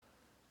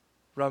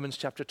Romans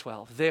chapter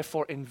 12.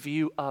 Therefore, in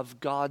view of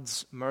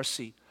God's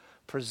mercy,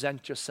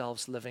 present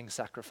yourselves living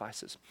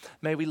sacrifices.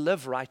 May we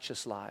live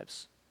righteous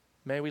lives.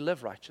 May we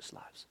live righteous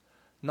lives.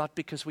 Not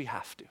because we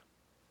have to,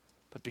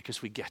 but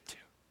because we get to.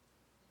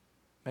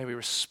 May we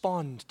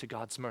respond to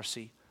God's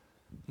mercy,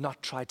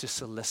 not try to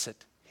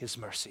solicit his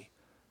mercy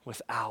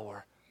with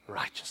our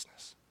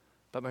righteousness,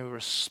 but may we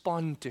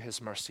respond to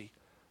his mercy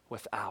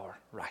with our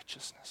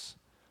righteousness.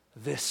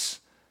 This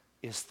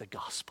is the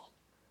gospel.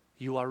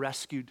 You are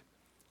rescued.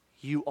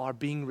 You are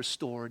being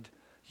restored.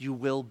 You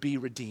will be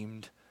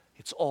redeemed.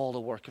 It's all the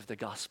work of the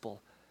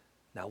gospel.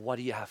 Now, what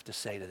do you have to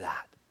say to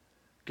that?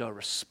 Go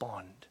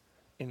respond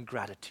in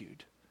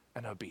gratitude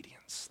and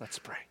obedience. Let's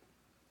pray.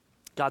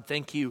 God,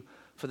 thank you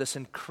for this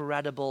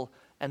incredible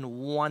and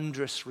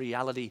wondrous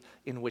reality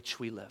in which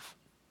we live.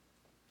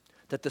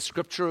 That the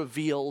scripture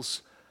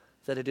reveals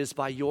that it is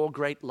by your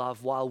great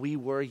love, while we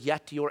were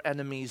yet your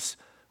enemies,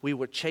 we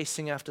were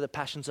chasing after the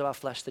passions of our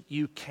flesh, that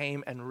you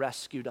came and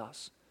rescued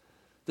us.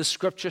 The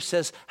scripture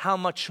says, how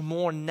much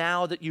more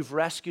now that you've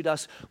rescued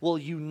us, will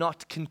you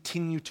not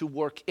continue to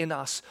work in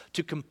us,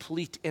 to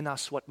complete in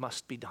us what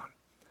must be done?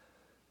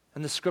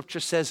 And the scripture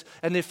says,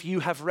 and if you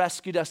have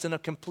rescued us and are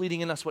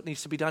completing in us what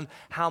needs to be done,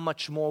 how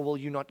much more will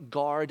you not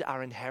guard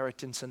our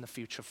inheritance in the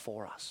future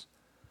for us?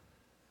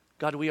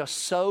 God, we are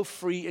so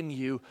free in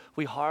you,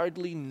 we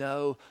hardly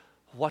know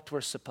what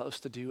we're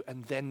supposed to do,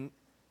 and then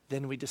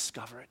we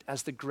discover it.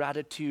 As the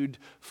gratitude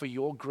for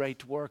your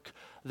great work,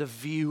 the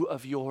view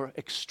of your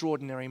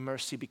extraordinary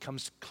mercy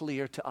becomes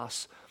clear to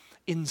us.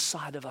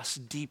 Inside of us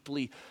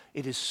deeply,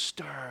 it is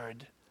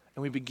stirred,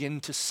 and we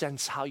begin to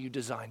sense how you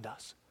designed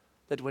us.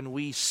 That when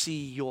we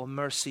see your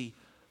mercy,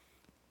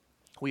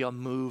 we are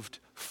moved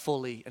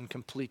fully and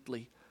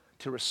completely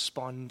to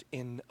respond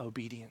in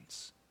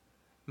obedience.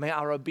 May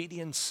our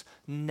obedience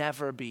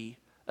never be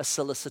a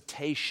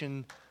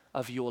solicitation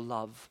of your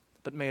love,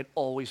 but may it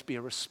always be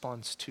a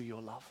response to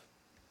your love.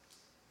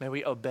 May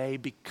we obey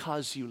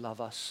because you love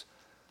us,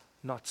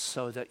 not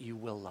so that you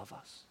will love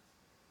us.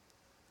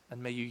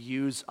 And may you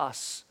use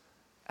us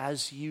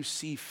as you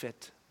see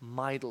fit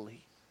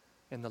mightily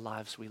in the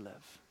lives we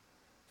live.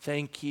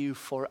 Thank you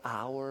for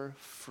our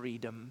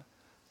freedom.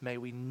 May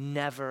we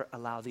never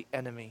allow the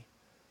enemy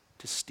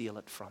to steal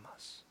it from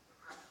us.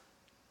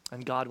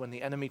 And God, when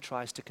the enemy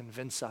tries to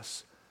convince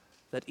us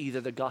that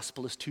either the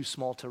gospel is too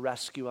small to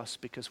rescue us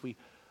because we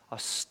are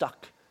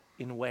stuck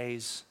in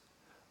ways,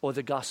 or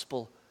the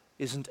gospel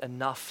isn't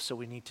enough so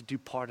we need to do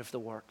part of the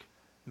work,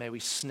 may we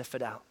sniff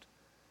it out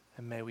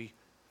and may we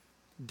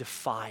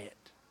defy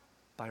it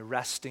by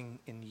resting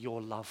in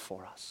your love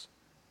for us.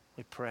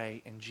 We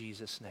pray in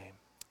Jesus' name.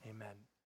 Amen.